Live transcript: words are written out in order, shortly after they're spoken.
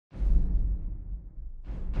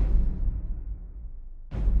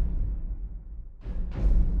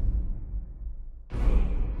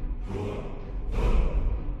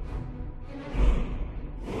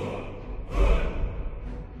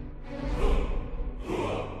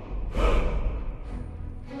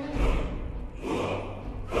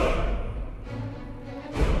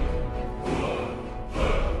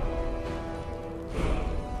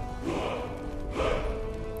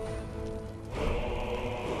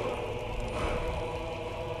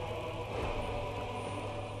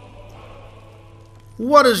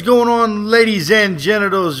What is going on, ladies and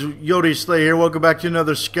genitals? YOTESLAYA here. Welcome back to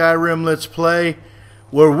another Skyrim Let's Play,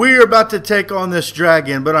 where we're about to take on this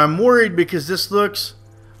dragon. But I'm worried because this looks...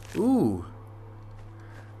 Ooh.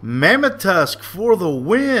 Mammoth Tusk for the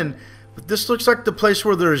win. But this looks like the place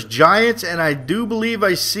where there's giants, and I do believe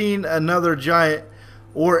I seen another giant.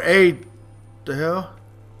 Or a... The hell?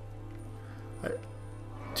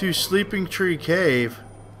 To Sleeping Tree Cave.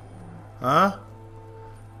 Huh?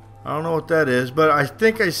 I don't know what that is, but I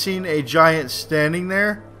think I seen a giant standing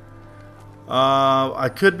there. I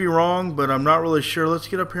could be wrong, but I'm not really sure. Let's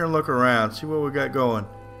get up here and look around, see what we got going.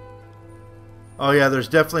 Oh yeah, there's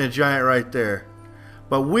definitely a giant right there.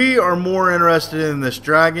 But we are more interested in this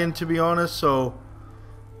dragon, to be honest, so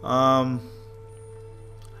I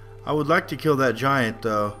would like to kill that giant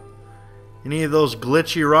though. Any of those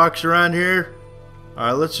glitchy rocks around here?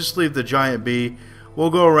 Alright, let's just leave the giant be.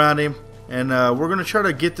 We'll go around him. And we're going to try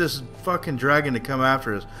to get this fucking dragon to come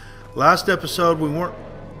after us. Last episode we weren't...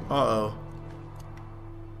 Uh-oh.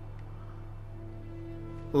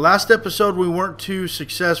 Last episode we weren't too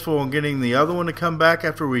successful in getting the other one to come back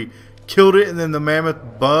after we killed it and then the mammoth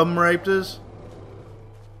bum raped us.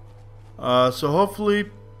 So hopefully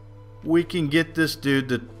we can get this dude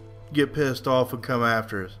to get pissed off and come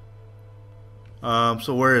after us.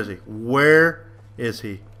 So where is he? Where is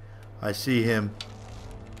he? I see him.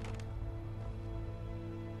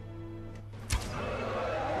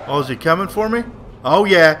 Oh, is he coming for me? Oh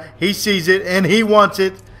yeah, he sees it and he wants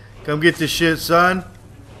it. Come get this shit, son.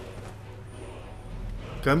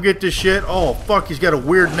 Come get this shit. Oh fuck, he's got a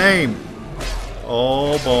weird name.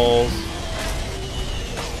 Oh balls.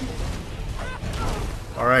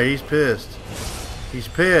 Alright, he's pissed. He's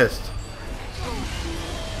pissed.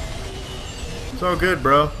 It's all good,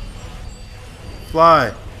 bro.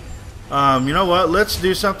 Fly. You know what? Let's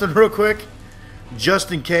do something real quick.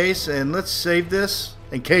 Just in case, and let's save this.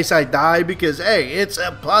 In case I die, because, hey, it's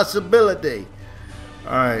a possibility.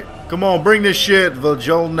 Alright, come on, bring this shit,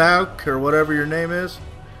 Vajolnauk, or whatever your name is.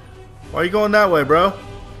 Why are you going that way, bro?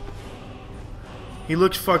 He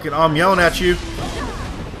looks fucking... I'm yelling at you.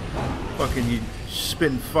 Fucking you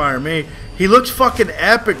spitting fire me. He looks fucking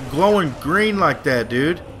epic, glowing green like that,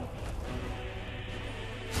 dude.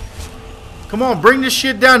 Come on, bring this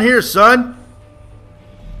shit down here, son.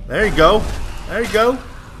 There you go. There you go.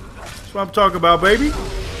 That's what I'm talking about, baby.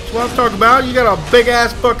 That's what I'm talking about. You got a big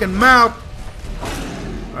ass fucking mouth.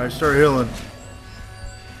 Alright, start healing.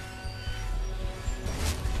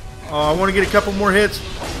 Oh, I want to get a couple more hits.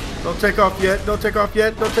 Don't take off yet. Don't take off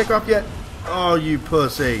yet. Don't take off yet. Oh, you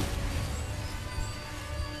pussy.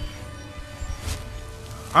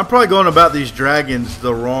 I'm probably going about these dragons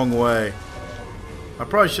the wrong way. I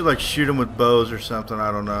probably should like shoot them with bows or something.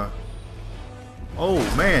 I don't know. Oh,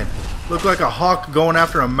 man. Looked like a hawk going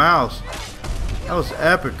after a mouse. That was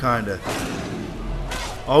epic, kinda.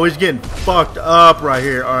 Oh, he's getting fucked up right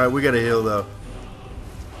here. Alright, we gotta heal, though.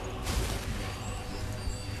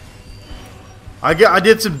 I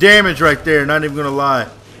did some damage right there, not even gonna lie.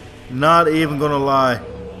 Not even gonna lie.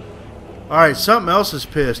 Alright, something else is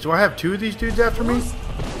pissed. Do I have two of these dudes after me?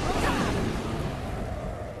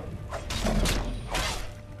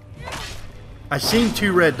 I seen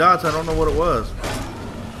two red dots, I don't know what it was.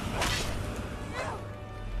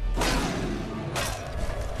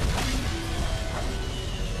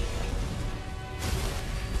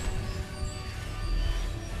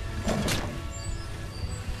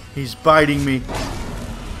 He's biting me.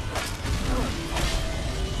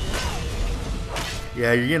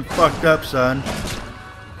 Yeah, you're getting fucked up, son.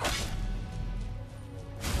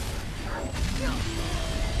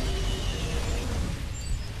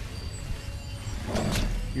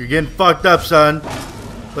 You're getting fucked up, son.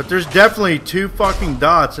 But there's definitely two fucking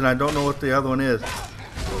dots, and I don't know what the other one is.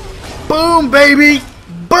 Boom, baby!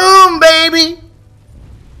 Boom, baby!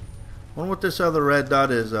 I wonder what this other red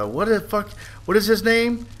dot is, though. What the fuck? What is his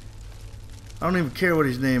name? I don't even care what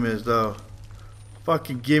his name is, though.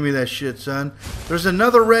 Fucking give me that shit, son. There's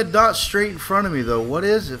another red dot straight in front of me, though. What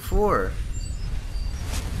is it for?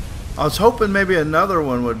 I was hoping maybe another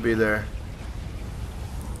one would be there.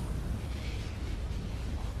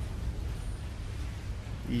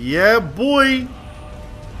 Yeah, boy.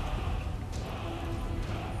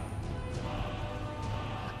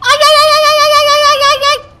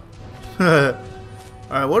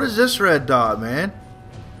 Alright, what is this red dot, man?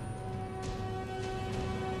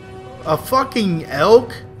 A fucking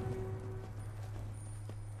elk?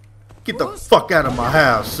 Get the fuck out of my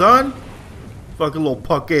house, son. Fucking little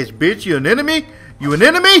punk ass bitch. You an enemy? You an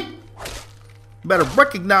enemy? Better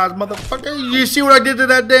recognize, motherfucker. You see what I did to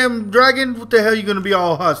that damn dragon? What the hell are you gonna be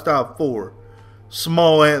all hostile for?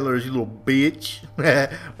 Small antlers, you little bitch.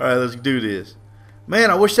 Alright, let's do this.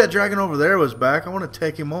 Man, I wish that dragon over there was back. I want to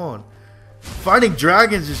take him on. Fighting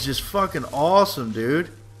dragons is just fucking awesome,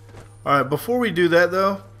 dude. Alright, before we do that,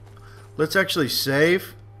 though, let's actually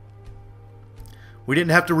save. We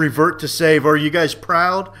didn't have to revert to save. Are you guys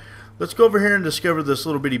proud? Let's go over here and discover this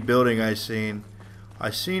little bitty building I seen. I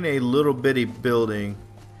seen a little bitty building.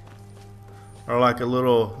 Or like a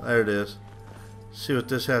little... There it is. See what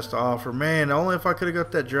this has to offer. Man, only if I could have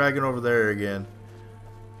got that dragon over there again.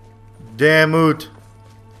 Damn it.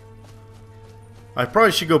 I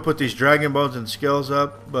probably should go put these dragon bones and scales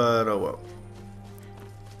up, but oh well.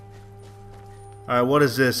 Alright, what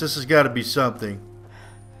is this? This has got to be something.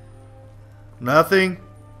 Nothing?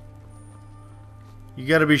 You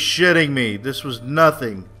got to be shitting me. This was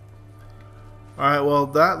nothing. Alright, well,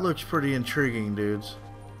 that looks pretty intriguing, dudes.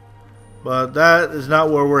 But that is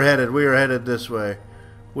not where we're headed. We are headed this way.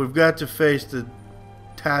 We've got to face the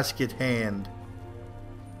task at hand.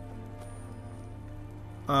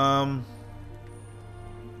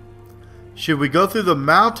 Should we go through the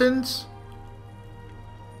mountains?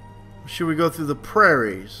 Or should we go through the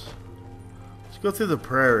prairies? Let's go through the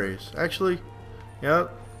prairies. Actually,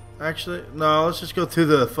 yep. Actually, no, let's just go through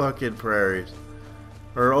the fucking prairies.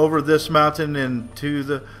 Or over this mountain and to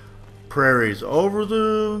the prairies. Over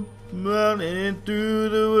the mountain and through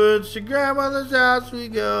the woods to grandmother's house we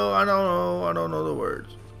go. I don't know the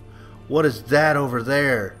words. What is that over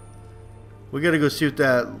there? We gotta go see what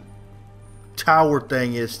that tower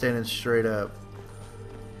thing is standing straight up.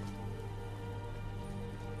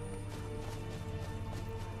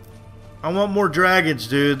 I want more dragons,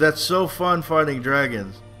 dude. That's so fun fighting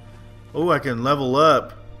dragons. Oh, I can level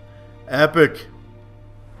up. Epic.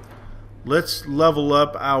 Let's level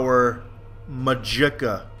up our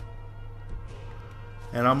Magicka.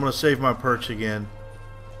 And I'm going to save my perks again.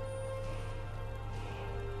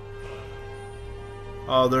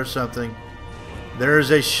 Oh, there's something.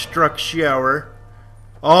 There's a struck shower.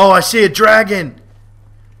 Oh, I see a dragon.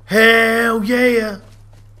 Hell yeah.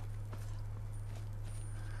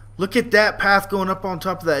 Look at that path going up on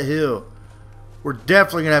top of that hill. We're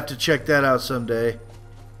definitely going to have to check that out someday.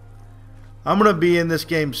 I'm going to be in this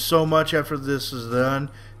game so much after this is done.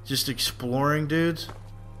 Just exploring, dudes.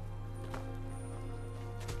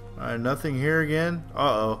 Alright, nothing here again.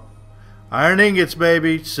 Uh-oh. Iron ingots,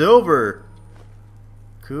 baby. Silver.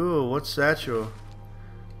 Cool. What's satchel?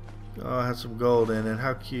 Oh, it has some gold in it.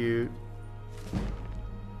 How cute.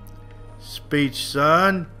 Speech,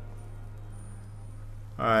 son.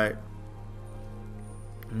 Alright.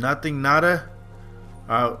 Nothing, nada.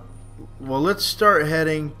 Alright. Well, let's start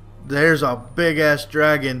heading. There's a big ass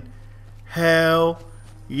dragon. Hell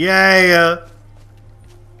yeah.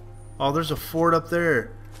 Oh, there's a fort up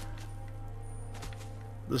there.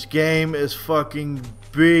 This game is fucking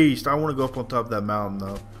beast. I want to go up on top of that mountain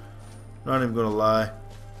though. Not even gonna lie.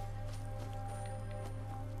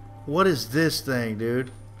 What is this thing,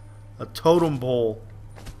 dude? A totem pole.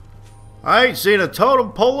 I ain't seen a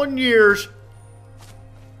totem pole in years.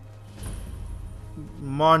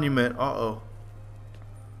 Monument. Uh-oh.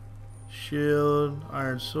 Shield.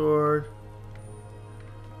 Iron sword.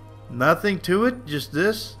 Nothing to it? Just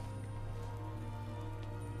this?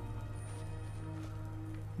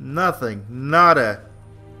 Nothing. Nada.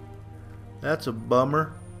 That's a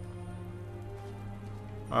bummer.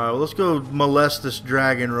 Alright, well, let's go molest this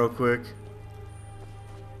dragon real quick.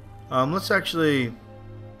 Let's actually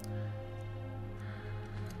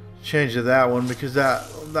change to that one because that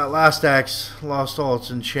last axe lost all its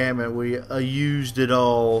enchantment. We used it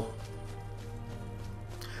all.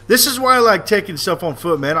 This is why I like taking stuff on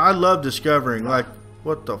foot, man. I love discovering. Like,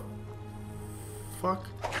 what the fuck?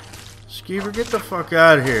 Skeever, get the fuck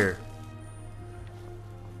out of here.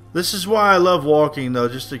 This is why I love walking, though.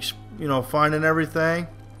 Just, you know, finding everything.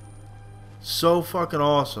 So fucking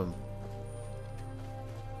awesome.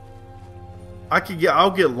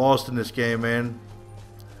 I'll get lost in this game, man.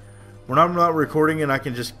 When I'm not recording and I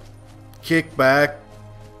can just kick back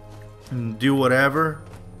and do whatever,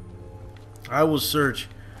 I will search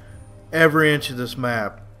every inch of this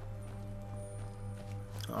map.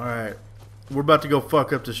 Alright. We're about to go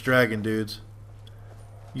fuck up this dragon, dudes.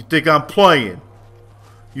 You think I'm playing?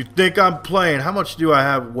 You think I'm playing? How much do I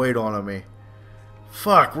have weight on me?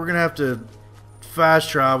 Fuck, we're gonna have to fast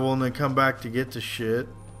travel and then come back to get the shit.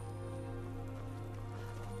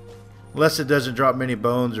 Unless it doesn't drop many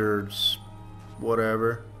bones or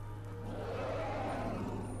whatever.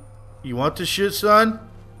 You want the shit, son?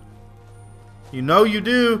 You know you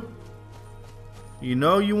do. You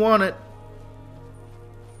know you want it.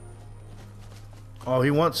 Oh,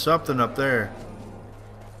 he wants something up there.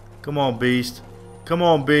 Come on, beast. Come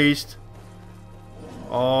on, beast.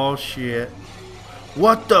 Oh, shit.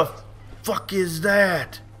 What the fuck is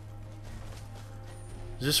that?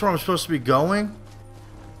 Is this where I'm supposed to be going?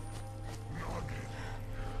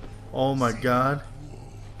 Oh my god.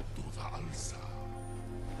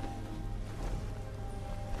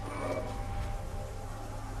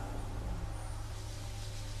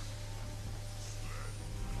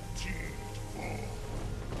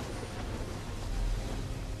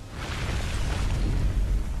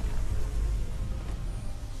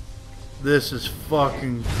 This is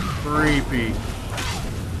fucking creepy.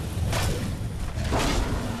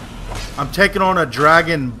 I'm taking on a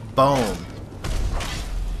dragon bone.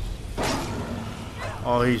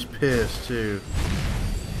 Oh, he's pissed too.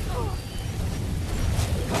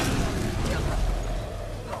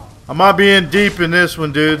 I might be in deep in this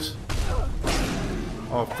one, dudes.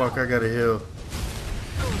 Oh fuck, I gotta heal.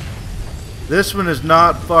 This one is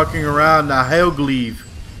not fucking around. Now Hailgleave.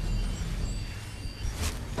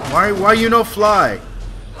 Why you no fly?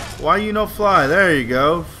 Why you no fly? There you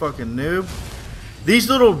go, fucking noob. These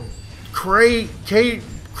little craters,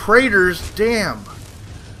 damn.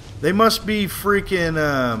 They must be freaking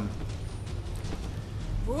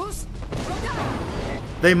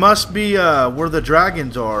they must be where the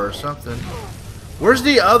dragons are or something. Where's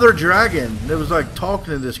the other dragon that was like talking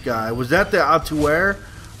to this guy? Was that the Altuer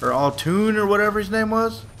or Altoon or whatever his name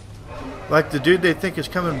was? Like the dude they think is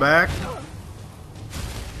coming back?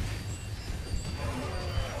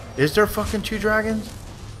 Is there fucking 2 dragons?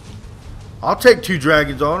 I'll take 2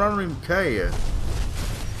 dragons on. I don't even care yet.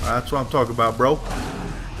 That's what I'm talking about, bro.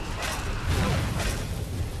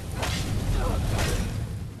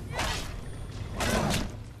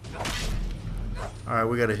 Alright,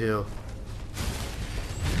 we gotta heal.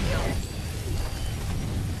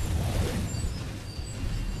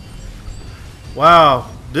 Wow,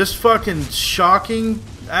 this fucking shocking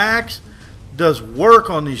axe does work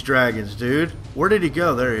on these dragons, dude. Where did he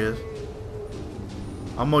go? There he is.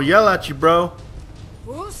 I'm gonna yell at you, bro.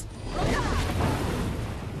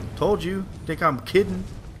 Told you. Think I'm kidding?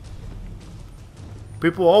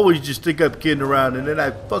 People always just think I'm kidding around and then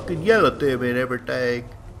I fucking yell at them and everything.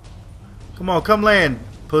 Come on, come land,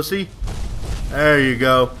 pussy. There you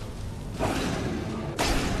go.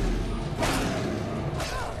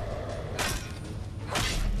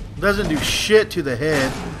 Doesn't do shit to the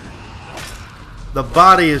head. The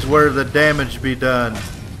body is where the damage be done.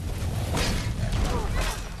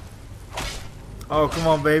 Oh, come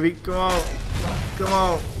on, baby. Come on. Come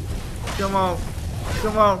on. Come on.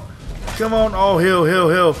 Come on. Come on. Oh, heal, heal,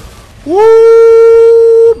 heal.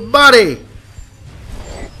 Woo! Buddy!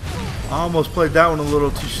 I almost played that one a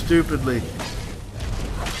little too stupidly.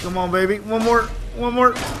 Come on, baby. One more. One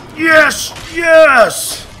more. Yes!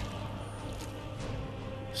 Yes!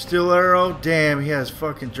 Steel arrow. Damn, he has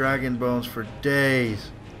fucking dragon bones for days.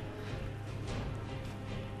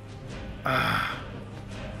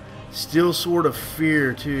 Steel sword of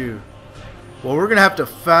fear, too. Well, we're going to have to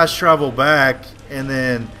fast travel back and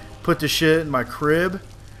then put the shit in my crib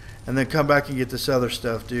and then come back and get this other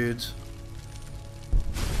stuff, dudes.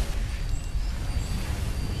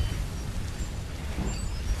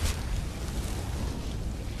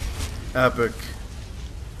 Epic.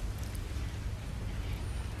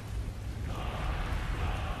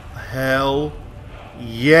 Hell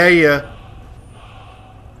yeah.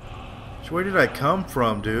 Which way did I come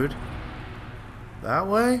from, dude? That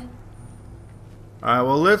way? Alright,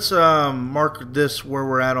 well let's mark this where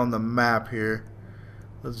we're at on the map here.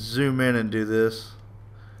 Let's zoom in and do this.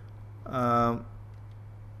 We'll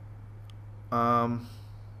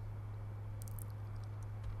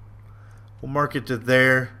mark it to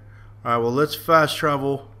there. Alright, well let's fast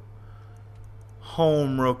travel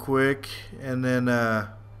home real quick and then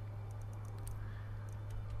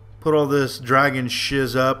put all this dragon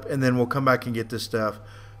shiz up and then we'll come back and get this stuff.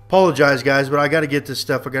 Apologize guys, but I gotta get this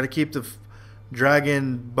stuff. I gotta keep the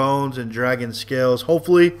dragon bones and dragon scales.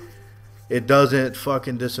 Hopefully it doesn't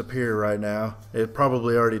fucking disappear right now. It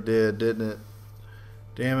probably already did, didn't it?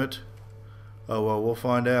 Damn it. Oh well, we'll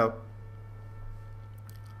find out.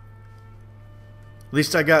 At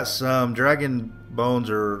least I got some. Dragon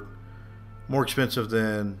bones are more expensive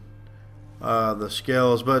than the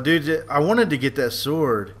scales. But dude, I wanted to get that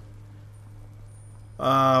sword.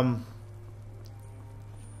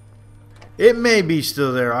 It may be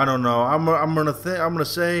still there. I don't know. I'm gonna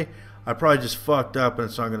say I probably just fucked up and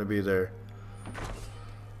it's not gonna be there.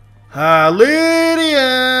 Hi,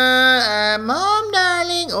 Lydia, Mom,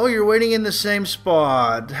 darling. Oh, you're waiting in the same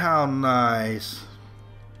spot. How nice.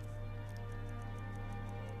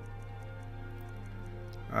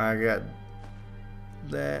 I got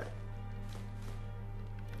that.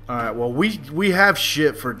 Alright, well, we have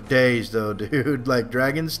shit for days, though, dude. Like,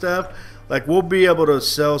 dragon stuff. Like, we'll be able to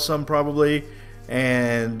sell some, probably,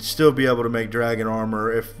 and still be able to make dragon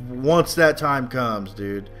armor. If once that time comes,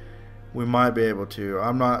 dude, we might be able to.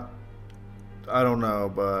 I don't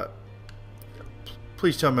know, but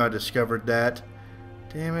please tell me I discovered that.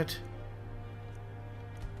 Damn it.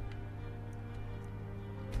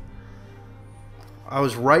 I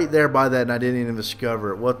was right there by that and I didn't even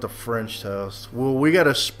discover it. What the French toast. Well, we got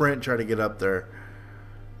to sprint, try to get up there.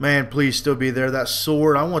 Man, please still be there. That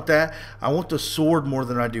sword, I want that. I want the sword more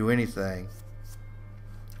than I do anything.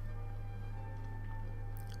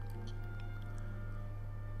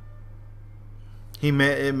 It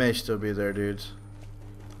may still be there, dudes.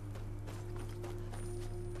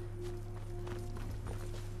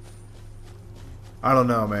 I don't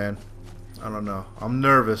know, man. I don't know. I'm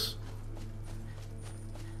nervous.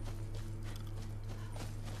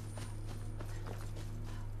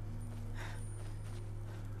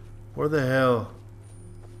 Where the hell?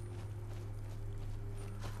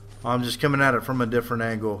 I'm just coming at it from a different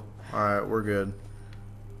angle. Alright, we're good.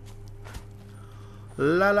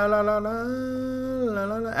 La la la la la la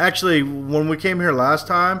la la. Actually, when we came here last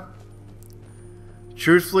time,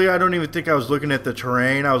 truthfully, I don't even think I was looking at the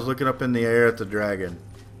terrain. I was looking up in the air at the dragon.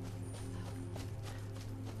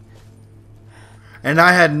 And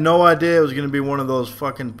I had no idea it was going to be one of those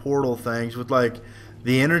fucking portal things with like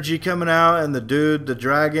the energy coming out and the dude, the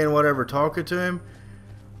dragon, whatever, talking to him.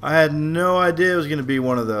 I had no idea it was going to be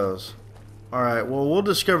one of those. Alright, well, we'll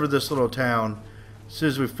discover this little town as soon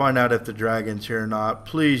as we find out if the dragon's here or not.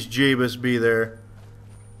 Please, Jeebus, be there.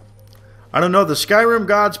 I don't know, the Skyrim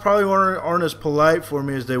gods probably aren't as polite for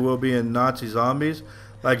me as they will be in Nazi zombies.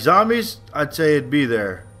 Like zombies, I'd say it'd be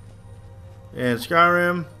there. And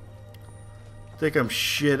Skyrim, I think I'm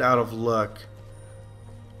shit out of luck.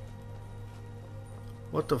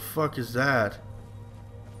 What the fuck is that?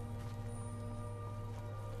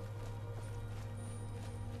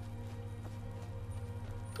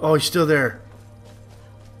 Oh, he's still there.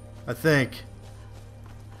 I think.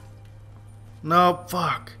 No,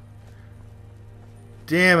 fuck.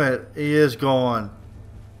 Damn it, he is gone.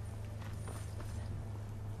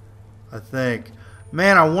 I think.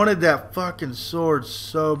 Man, I wanted that fucking sword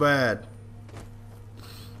so bad.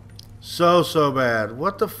 So bad.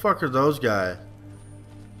 What the fuck are those guys?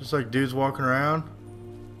 Just like dudes walking around?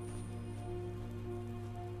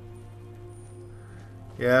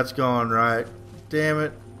 Yeah, it's gone, right. Damn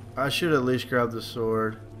it. I should at least grab the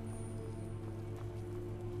sword.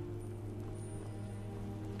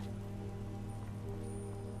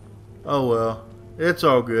 Oh well. It's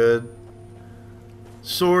all good.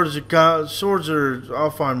 Swords are... I'll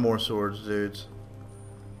find more swords, dudes.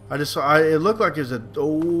 It looked like it was a...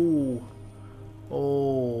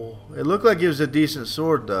 Oh, it looked like it was a decent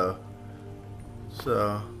sword, though.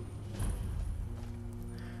 So,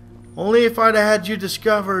 only if I'd had you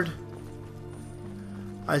discovered.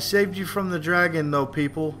 I saved you from the dragon, though,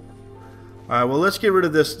 people. Alright, well, let's get rid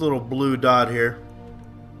of this little blue dot here.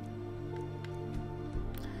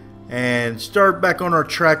 And start back on our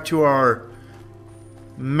track to our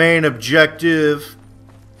main objective.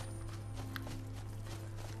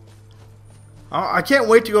 I can't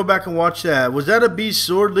wait to go back and watch that. Was that a beast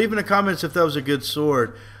sword? Leave in the comments if that was a good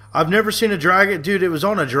sword. I've never seen a dragon. Dude, it was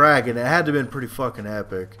on a dragon. It had to have been pretty fucking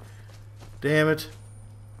epic. Damn it.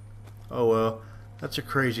 Oh well. That's a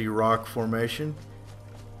crazy rock formation.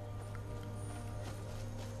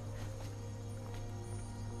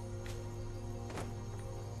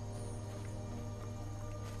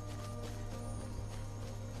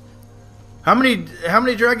 How many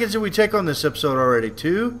dragons did we take on this episode already?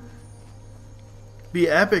 2? Be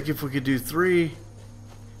epic if we could do 3.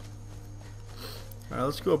 Alright,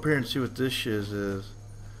 let's go up here and see what this shiz is.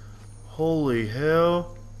 Holy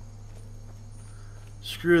hell.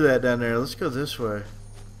 Screw that down there. Let's go this way.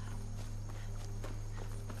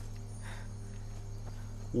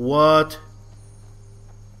 What?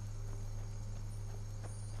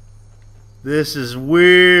 This is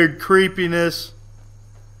weird creepiness.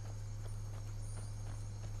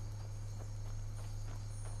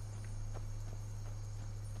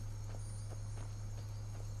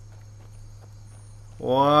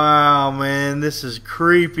 Wow, man, this is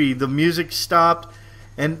creepy. The music stopped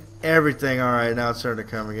and everything. Alright, now it's starting to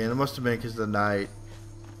come again. It must have been because of the night.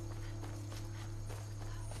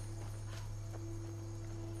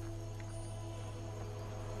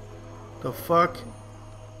 The fuck?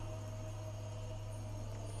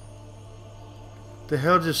 The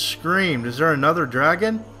hell just screamed? Is there another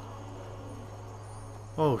dragon?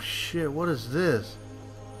 Oh shit, what is this?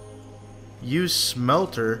 Use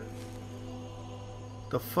smelter.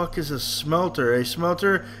 The fuck is a smelter? A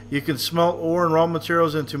smelter, you can smelt ore and raw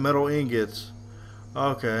materials into metal ingots.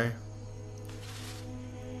 Okay.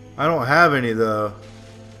 I don't have any though.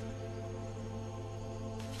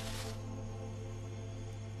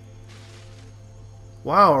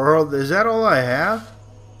 Wow, Earl, is that all I have?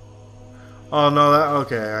 Oh no, that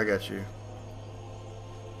okay, I got you.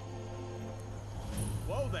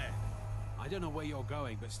 Whoa there! I don't know where you're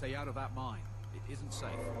going, but stay out of that mine. It isn't safe.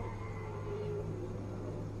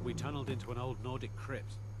 We tunneled into an old Nordic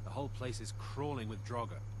crypt. The whole place is crawling with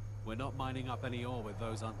Draugr. We're not mining up any ore with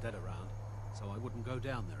those undead around, so I wouldn't go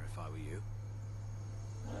down there if I were you.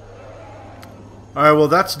 Alright, well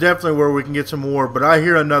that's definitely where we can get some ore, but I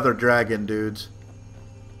hear another dragon, dudes.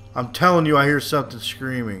 I'm telling you, I hear something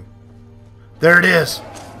screaming. There it is!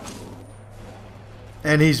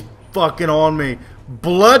 And he's fucking on me.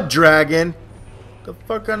 Blood dragon? The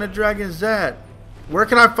fuck kind of dragon is that? Where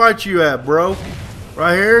can I fight you at, bro?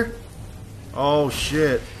 Right here? Oh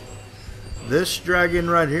shit. This dragon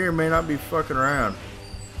right here may not be fucking around.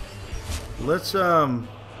 Let's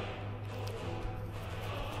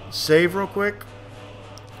save real quick.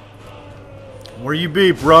 Where you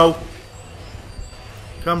be, bro?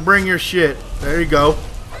 Come bring your shit. There you go.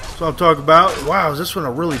 That's what I'm talking about. Wow, is this one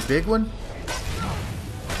a really big one?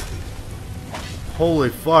 Holy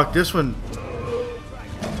fuck, this one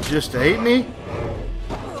just ate me?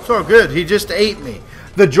 It's all good, he just ate me.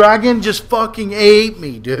 The dragon just fucking ate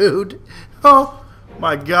me, dude. Oh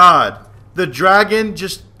my god. The dragon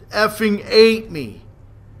just effing ate me.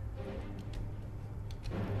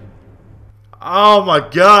 Oh my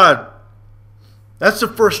god. That's the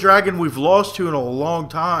first dragon we've lost to in a long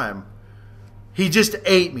time. He just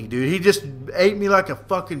ate me, dude. He just ate me like a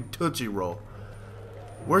fucking Tootsie Roll.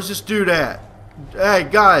 Where's this dude at? Hey,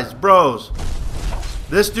 guys, bros.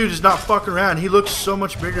 This dude is not fucking around. He looks so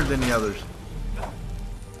much bigger than the others.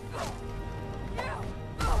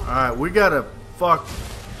 Alright, we gotta fuck.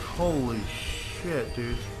 Holy shit,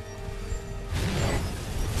 dude.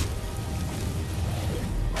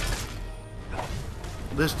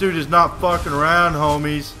 This dude is not fucking around,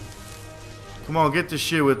 homies. Come on, get this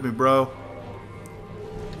shit with me, bro.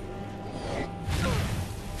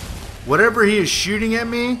 Whatever he is shooting at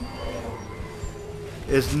me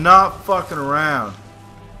is not fucking around.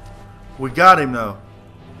 We got him, though.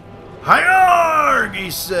 Hi-yarg,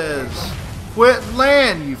 he says. Quit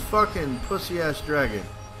land, you fucking pussy-ass dragon.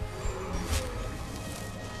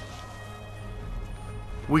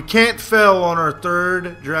 We can't fail on our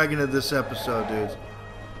third dragon of this episode, dudes.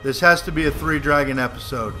 This has to be a 3-dragon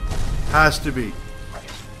episode. Has to be.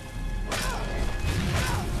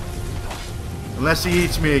 Unless he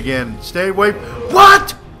eats me again. Stay away.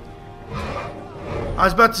 What? I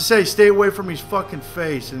was about to say stay away from his fucking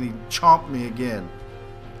face, and he chomped me again.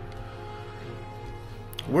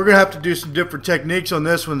 We're going to have to do some different techniques on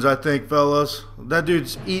this one, I think, fellas. That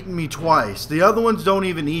dude's eaten me twice. The other ones don't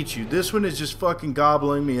even eat you. This one is just fucking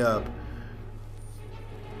gobbling me up.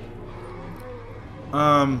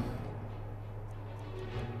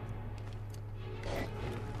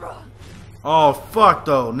 Oh, fuck,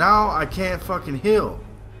 though. Now I can't fucking heal.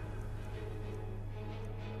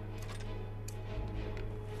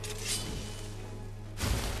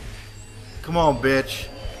 Come on, bitch.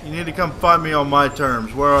 You need to come fight me on my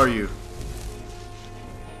terms. Where are you?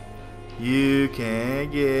 You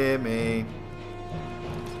can't get me.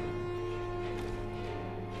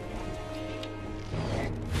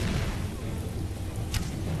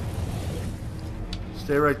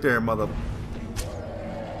 Stay right there, mother.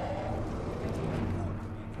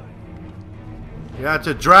 Yeah, it's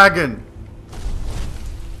a dragon.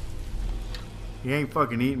 He ain't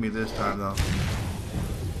fucking eating me this time, though.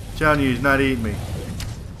 I'm telling you, he's not eating me.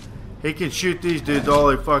 He can shoot these dudes all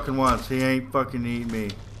he fucking wants. He ain't fucking eating me.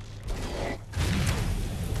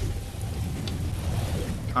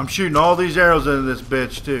 I'm shooting all these arrows into this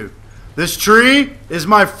bitch, too. This tree is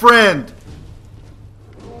my friend.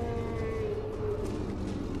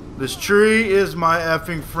 This tree is my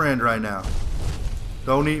effing friend right now.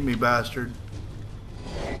 Don't eat me, bastard.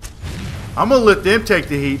 I'm gonna let them take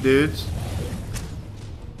the heat, dudes.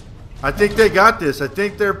 I think they got this. I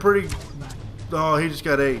think they're pretty... Oh, he just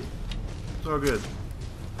got ate. It's all good.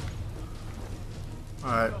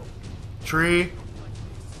 Alright. Tree,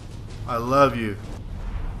 I love you.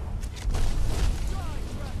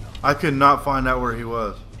 I could not find out where he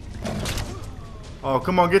was. Oh,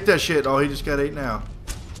 come on, get that shit. Oh, he just got ate now.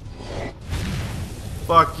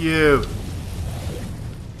 Fuck you.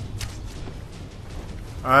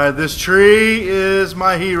 Alright, this tree is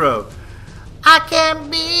my hero. I can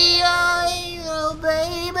be your hero,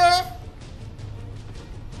 baby.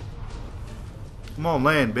 Come on,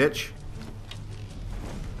 land, bitch.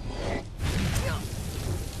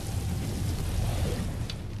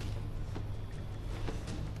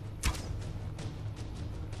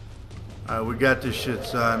 Alright, we got this shit,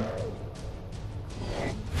 son.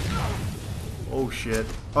 Oh shit.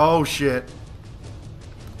 Oh shit.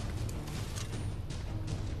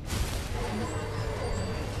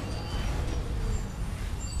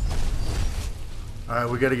 Alright,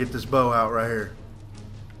 we gotta get this bow out right here.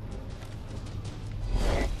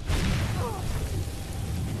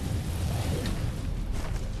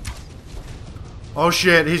 Oh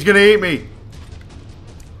shit, he's gonna eat me.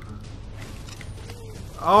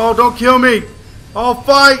 Oh, don't kill me. Oh,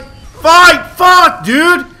 fight. Fight. Fuck,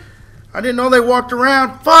 dude. I didn't know they walked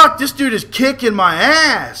around. Fuck, this dude is kicking my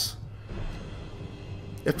ass.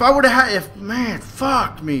 If I would have had... Man,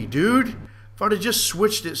 fuck me, dude. If I'd have just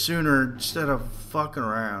switched it sooner instead of fucking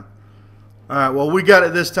around. Alright, well, we got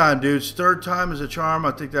it this time, dudes. Third time is a charm.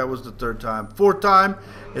 I think that was the third time. Fourth time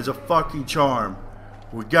is a fucking charm.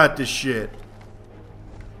 We got this shit.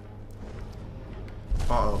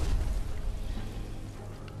 Uh-oh.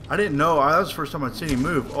 I didn't know. That was the first time I'd seen him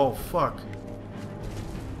move. Oh, fuck.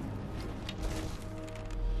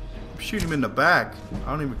 Shoot him in the back. I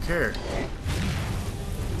don't even care.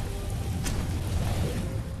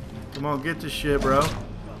 Come on, get this shit, bro.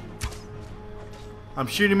 I'm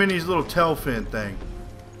shooting him in his little tail fin thing.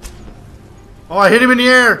 Oh, I hit him in the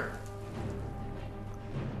air.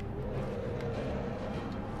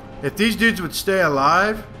 If these dudes would stay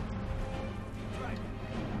alive,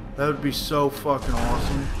 that would be so fucking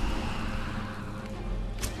awesome.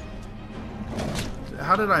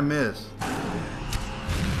 How did I miss?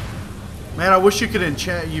 Man, I wish you could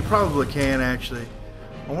enchant. You probably can, actually.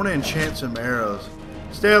 I want to enchant some arrows.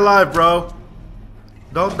 Stay alive, bro.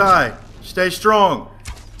 Don't die. Stay strong.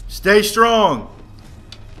 Stay strong.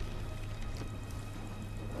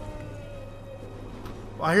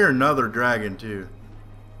 I hear another dragon, too.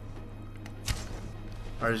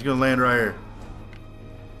 Alright, he's going to land right here.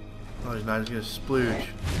 Oh, he's not. He's going to splooge.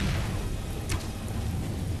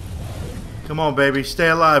 Come on, baby. Stay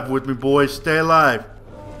alive with me, boys. Stay alive.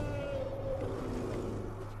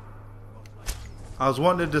 I was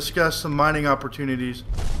wanting to discuss some mining opportunities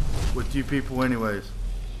with you people anyways.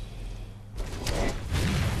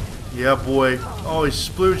 Yeah, boy. Oh, he's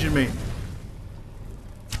splooging me.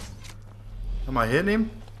 Am I hitting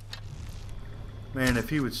him? Man, if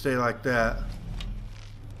he would stay like that.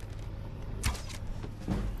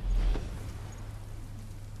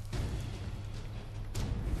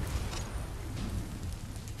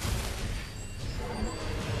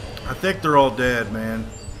 I think they're all dead, man.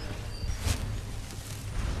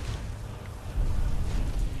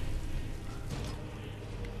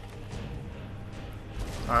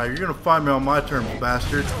 Alright, you're gonna find me on my terms,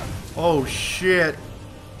 bastard. Oh shit.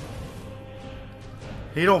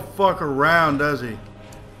 He don't fuck around, does he?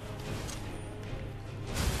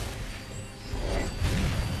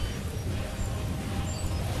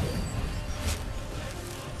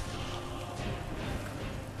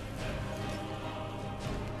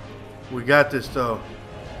 We got this though.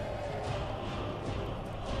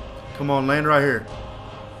 Come on, land right here.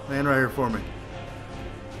 Land right here for me.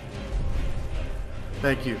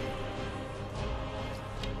 Thank you.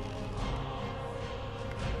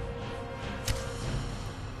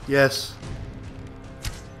 Yes.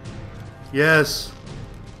 Yes.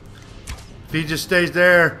 If he just stays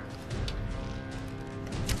there.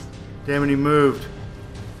 Damn it, he moved.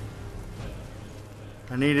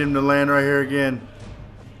 I need him to land right here again.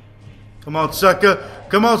 Come on, sucker.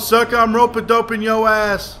 Come on, sucker. I'm rope doping your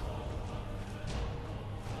ass.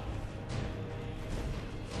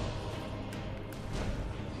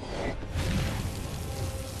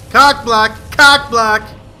 Cock block. Cock block.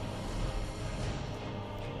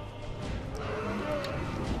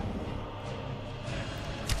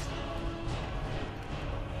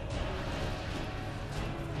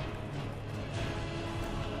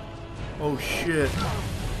 Oh shit.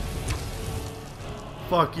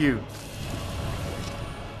 Fuck you.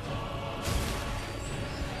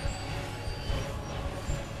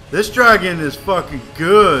 This dragon is fucking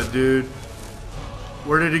good, dude.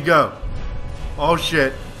 Where did he go? Oh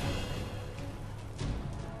shit.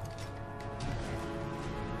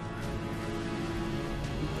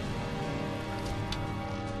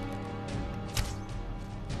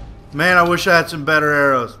 Man, I wish I had some better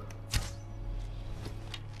arrows.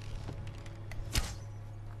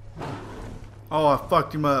 Oh, I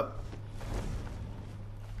fucked him up.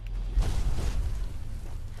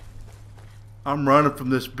 I'm running from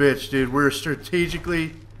this bitch, dude. We're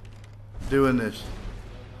strategically doing this.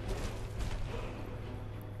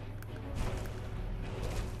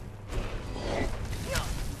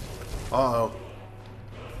 Uh-oh.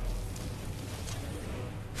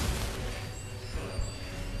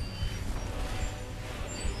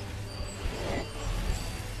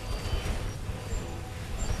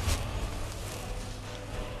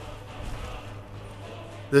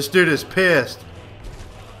 This dude is pissed.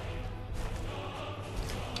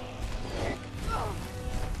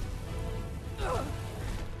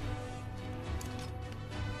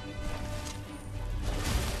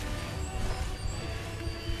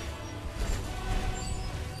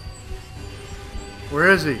 Where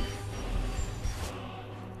is he?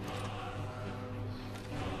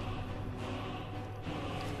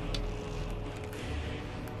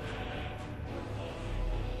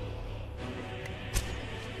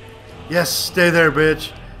 Yes, stay there,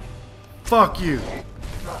 bitch. Fuck you.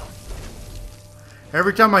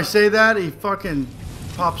 Every time I say that, he fucking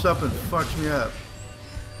pops up and fucks me up.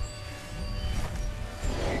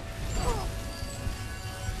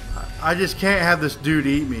 I just can't have this dude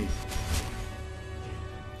eat me.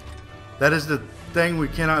 That is the thing we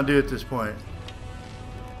cannot do at this point.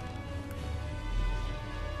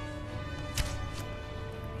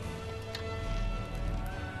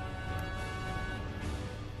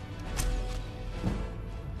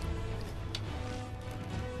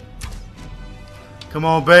 Come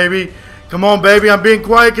on, baby. Come on, baby. I'm being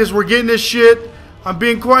quiet because we're getting this shit. I'm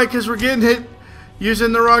being quiet because we're getting hit.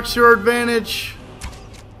 Using the rocks to our advantage.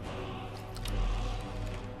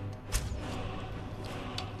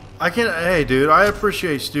 I can't. Hey, dude. I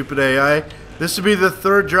appreciate stupid AI. This would be the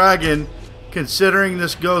third dragon. Considering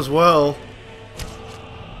this goes well.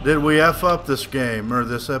 Did we F up this game or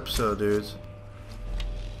this episode, dudes?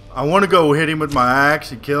 I want to go hit him with my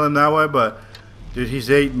axe and kill him that way, but... Dude, he's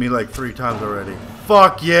ate me like 3 times already.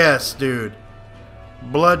 Fuck yes, dude.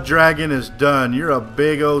 Blood Dragon is done. You're a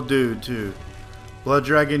big old dude, too. Blood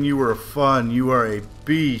Dragon, you were fun. You are a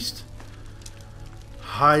beast.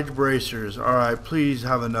 Hide bracers. Alright, please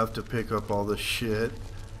have enough to pick up all this shit.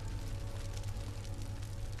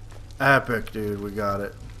 Epic, dude. We got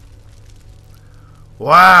it.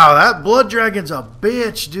 Wow, that Blood Dragon's a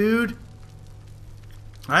bitch, dude.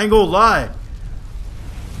 I ain't gonna lie.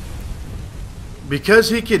 Because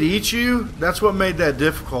he could eat you, that's what made that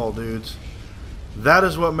difficult, dudes. That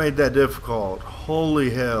is what made that difficult. Holy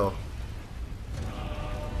hell.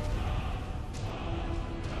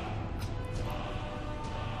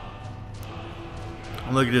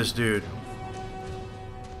 Look at this dude.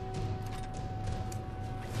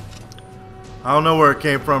 I don't know where it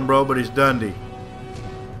came from, bro, but he's Dundee.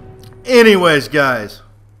 Anyways, guys.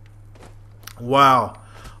 Wow.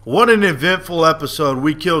 What an eventful episode.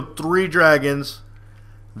 We killed 3 dragons.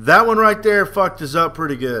 That one right there fucked us up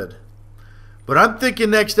pretty good. But I'm thinking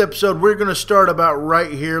next episode we're going to start about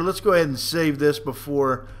right here. Let's go ahead and save this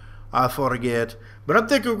before I forget. But I'm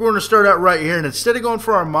thinking we're going to start out right here. And instead of going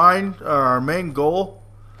for our main goal,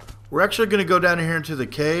 we're actually going to go down here into the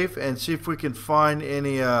cave and see if we can find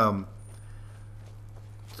any iron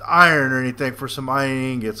or anything for some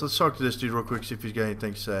iron ingots. Let's talk to this dude real quick, see if he's got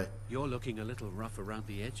anything to say. You're looking a little rough around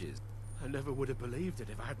the edges. I never would have believed it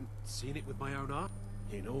if I hadn't seen it with my own eyes.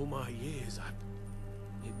 In all my years,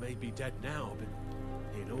 it may be dead now, but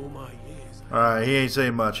in all my years... Alright, he ain't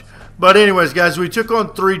saying much. But anyways, guys, we took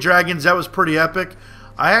on 3 dragons. That was pretty epic.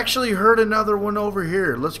 I actually heard another one over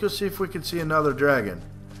here. Let's go see if we can see another dragon.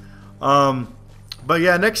 But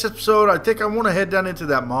yeah, next episode, I think I want to head down into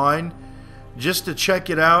that mine just to check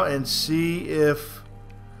it out and see if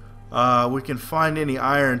we can find any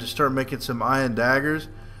iron to start making some iron daggers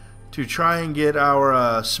to try and get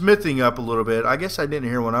our smithing up a little bit. I guess I didn't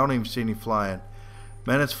hear one. I don't even see any flying.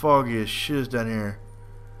 Man, it's foggy as shiz down here.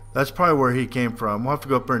 That's probably where he came from. We'll have to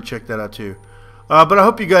go up there and check that out too. But I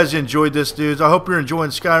hope you guys enjoyed this, dudes. I hope you're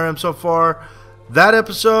enjoying Skyrim so far. That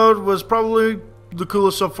episode was probably the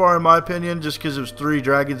coolest so far in my opinion, just because it was 3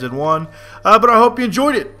 dragons in one. But I hope you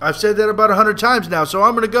enjoyed it. I've said that about 100 times now, so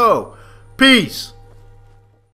I'm going to go. Peace.